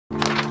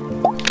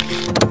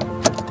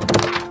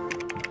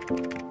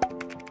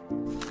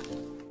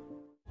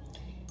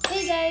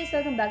guys!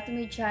 Welcome back to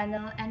my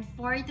channel. And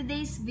for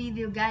today's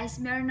video guys,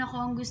 meron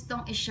akong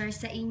gustong i-share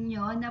sa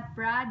inyo na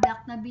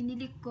product na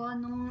binili ko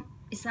nung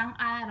isang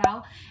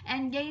araw.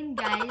 And ngayon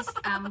guys,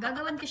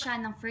 gagawin ko siya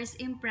ng first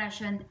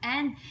impression.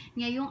 And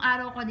ngayong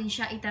araw ko din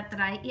siya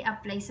itatry,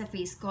 i-apply sa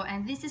face ko.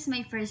 And this is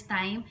my first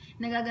time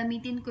na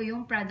gagamitin ko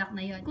yung product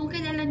na yun. Kung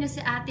kilala nyo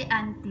si Ate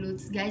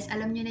Anthonette guys,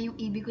 alam nyo na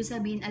yung ibig ko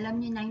sabihin, alam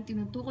nyo na yung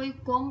tinutukoy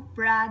kong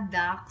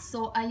product.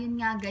 So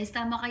ayun nga guys,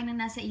 tama kayo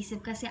na nasa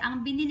isip kasi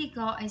ang binili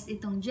ko is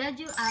itong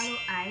JEJU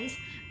Aloe Eyes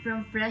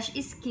from Fresh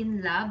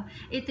Skin Lab.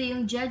 Ito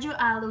yung JEJU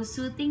Aloe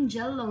Soothing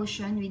Gel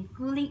Lotion with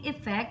Cooling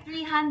Effect.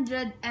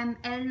 300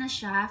 ml na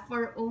siya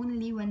for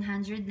only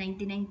 199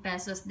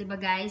 pesos. Diba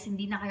guys?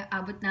 Hindi na kayo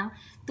abot ng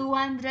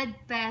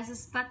 200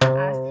 pesos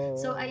pataas.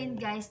 So ayun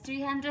guys,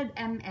 300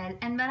 ml.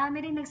 And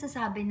marami rin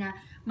nagsasabi na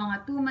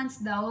mga 2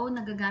 months daw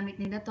nagagamit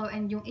nila to.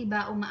 And yung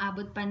iba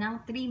umaabot pa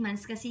ng 3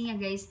 months. Kasi nga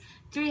guys,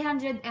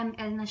 300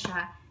 ml na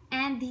siya.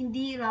 And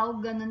hindi raw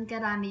ganun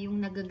karami yung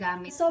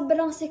nagagamit.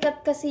 Sobrang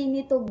sikat kasi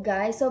nito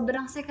guys.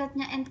 Sobrang sikat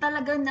niya. And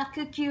talagang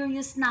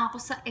naku-curious na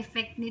ako sa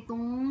effect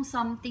nitong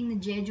something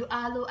na JEJU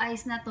Aloe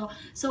Eyes na to.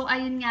 So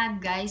ayun nga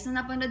guys. Nung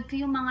napanood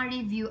ko yung mga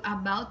review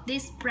about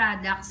this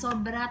product,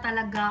 sobra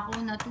talaga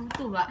ako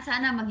natutuwa.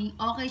 Sana maging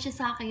okay siya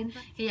sa akin.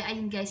 Kaya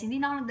ayun guys, hindi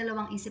na ako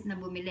nagdalawang isip na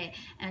bumili.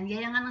 And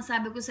gaya nga nang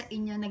sabi ko sa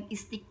inyo,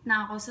 nag-stick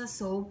na ako sa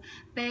soap.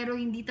 Pero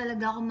hindi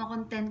talaga ako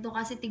makontento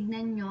kasi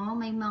tignan nyo,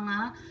 may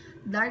mga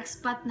dark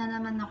spot na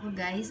naman ako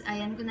guys.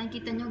 Ayan, kung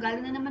nakikita nyo,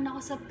 galing na naman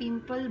ako sa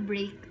pimple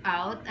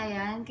breakout.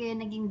 Ayan, kaya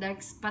naging dark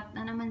spot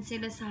na naman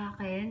sila sa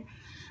akin.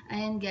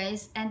 Ayan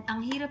guys, and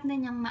ang hirap na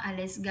niyang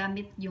maalis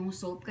gamit yung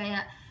soap.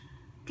 Kaya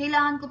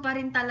kailangan ko pa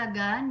rin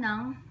talaga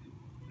ng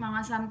mga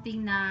something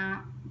na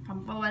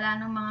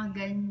pampawala ng mga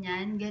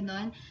ganyan,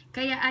 ganon.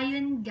 Kaya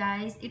ayun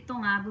guys, ito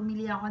nga,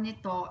 bumili ako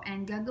nito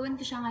and gagawin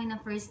ko siya ngayon na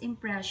first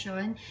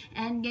impression.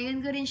 And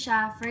ngayon ko rin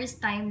siya first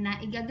time na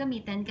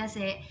igagamitin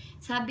kasi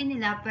sabi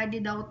nila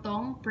pwede daw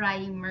tong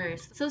primer.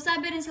 So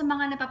sabi rin sa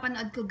mga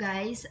napapanood ko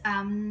guys,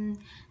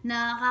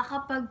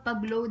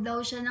 nakakapag-glow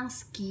daw siya ng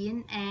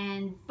skin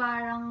and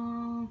parang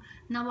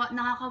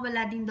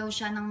nakakawala din daw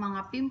siya ng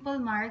mga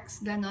pimple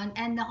marks, ganon.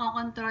 And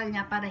nakakontrol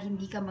niya para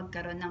hindi ka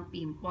magkaroon ng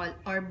pimple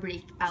or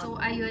breakout. So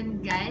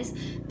ayun guys,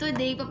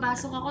 today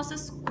papasok ako sa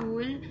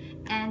school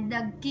and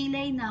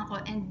nagkilay na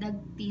ako and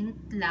nagtint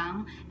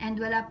lang and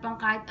wala pang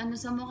kahit ano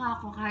sa mukha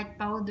ko, kahit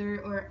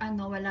powder or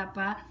ano, wala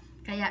pa.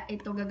 Kaya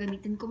ito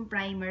gagamitin kong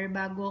primer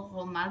bago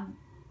ako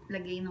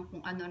maglagay ng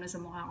kung ano-ano sa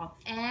mukha ko.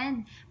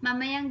 And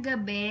mamayang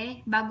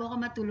gabi, bago ako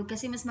matulog,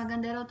 kasi mas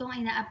maganda raw itong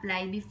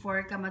ina-apply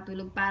before ka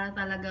matulog para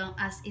talagang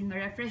as in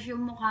ma-refresh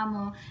yung mukha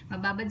mo,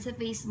 mababad sa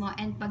face mo,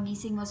 and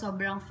pagising mo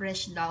sobrang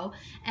fresh daw.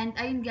 And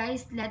ayun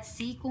guys, let's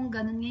see kung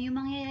ganun nga yung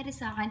mangyayari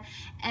sa akin.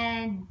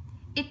 And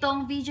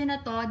itong video na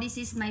to, this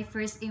is my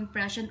first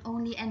impression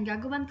only and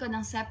gagawin ko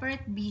ng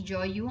separate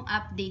video yung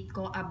update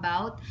ko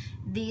about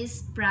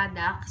this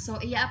product.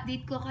 So,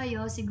 i-update ko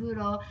kayo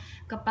siguro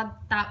kapag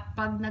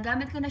pag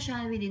nagamit ko na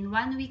siya within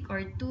 1 week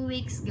or 2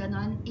 weeks,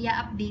 ganon,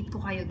 i-update ko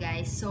kayo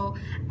guys. So,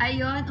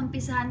 ayun,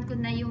 umpisahan ko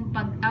na yung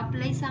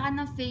pag-apply sa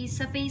akin ng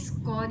sa face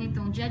ko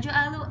nitong JEJU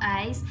Aloe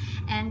Eyes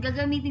and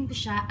gagamitin ko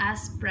siya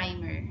as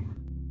primer.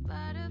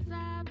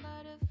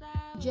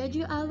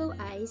 JEJU Aloe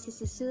Eyes is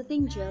a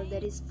soothing gel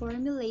that is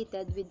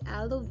formulated with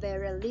aloe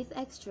vera leaf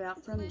extract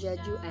from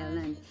Jeju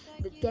Island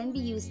that can be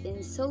used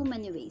in so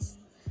many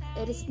ways.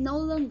 It is no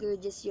longer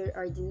just your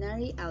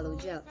ordinary aloe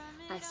gel,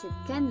 as it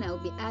can now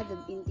be added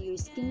into your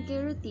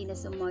skincare routine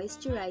as a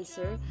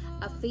moisturizer,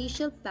 a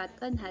facial pack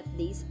on hot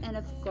days, and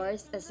of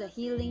course as a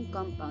healing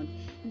compound,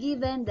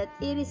 given that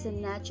it is a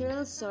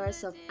natural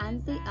source of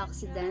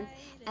antioxidant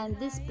and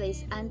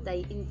displays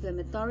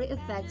anti-inflammatory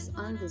effects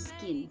on the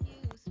skin.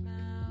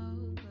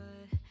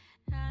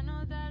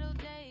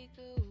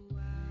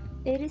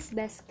 It is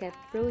best kept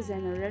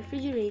frozen or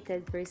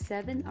refrigerated for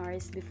 7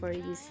 hours before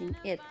using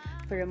it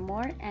for a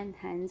more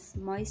enhanced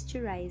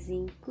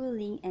moisturizing,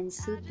 cooling, and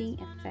soothing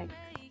effect.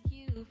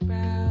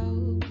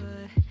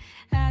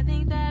 I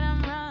think that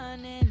I'm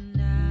running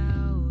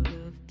out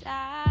of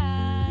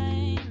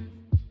time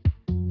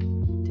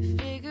to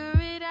figure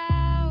it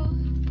out.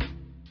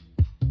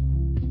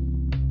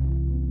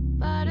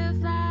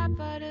 Butterfly,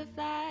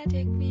 butterfly,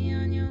 take me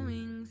on your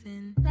wings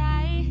and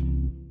fly.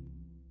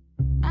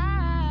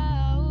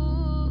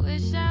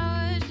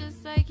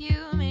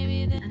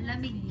 Ang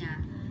lamig niya.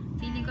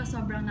 Feeling ko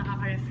sobrang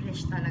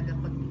nakaka-refresh talaga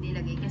pag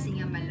nilagay kasi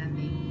nga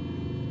malamig.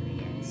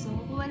 Ayan. So,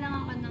 kuha lang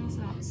ako ng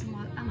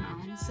small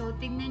amount. So,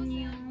 tignan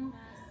niyo yung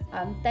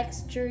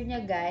texture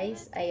niya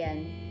guys.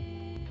 Ayan.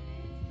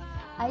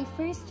 I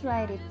first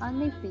tried it on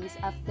my face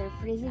after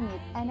freezing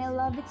it and I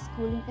love its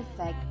cooling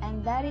effect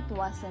and that it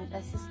wasn't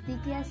as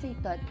sticky as I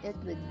thought it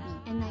would be.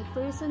 And I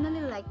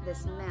personally like the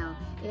smell.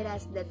 It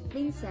has that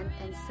clean scent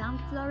and some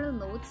floral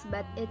notes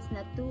but it's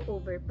not too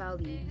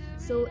overpowering.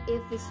 So if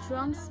the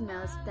strong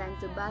smells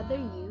tend to bother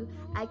you,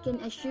 I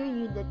can assure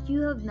you that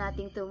you have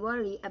nothing to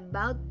worry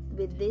about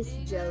with this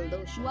gel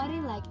lotion. What I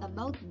like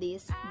about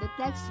this, the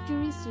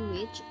texture is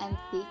rich and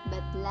thick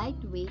but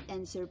lightweight,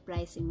 and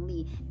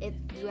surprisingly, it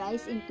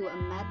dries into a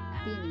matte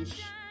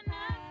finish.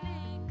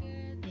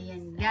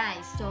 Ayan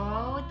guys, so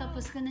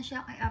tapos ko na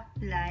siya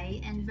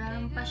i-apply and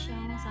meron pa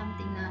siyang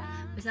something na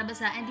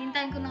basa-basa, and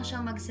hintayin ko lang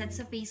siyang mag-set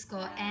sa face ko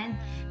and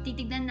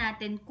titignan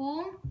natin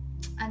kung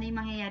ano yung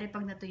mangyayari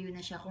pag natuyo na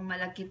siya, kung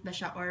malagkit ba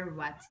siya or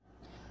what.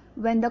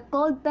 When the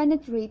cold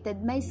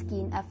penetrated my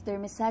skin after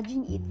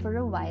massaging it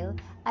for a while,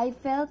 I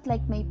felt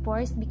like my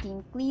pores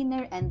became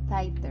cleaner and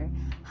tighter.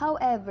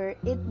 However,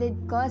 it did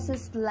cause a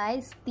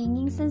slight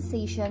stinging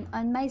sensation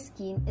on my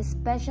skin,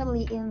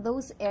 especially in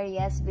those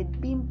areas with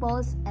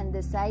pimples and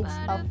the sides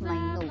of my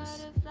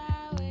nose.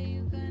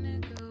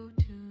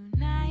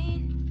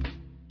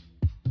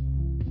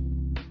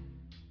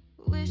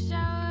 Wish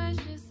I was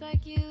just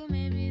like you,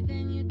 maybe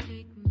then you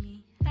take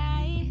me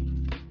high,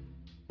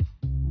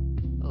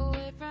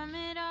 away from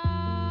it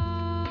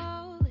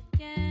all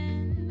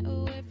again,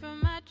 away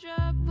from my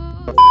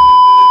troubles.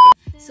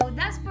 So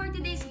that's for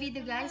today's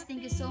video guys.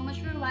 Thank you so much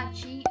for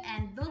watching,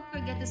 and don't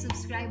forget to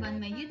subscribe on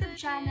my YouTube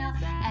channel,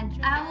 and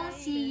I will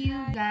see you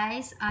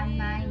guys on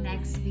my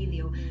next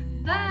video.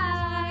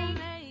 Bye!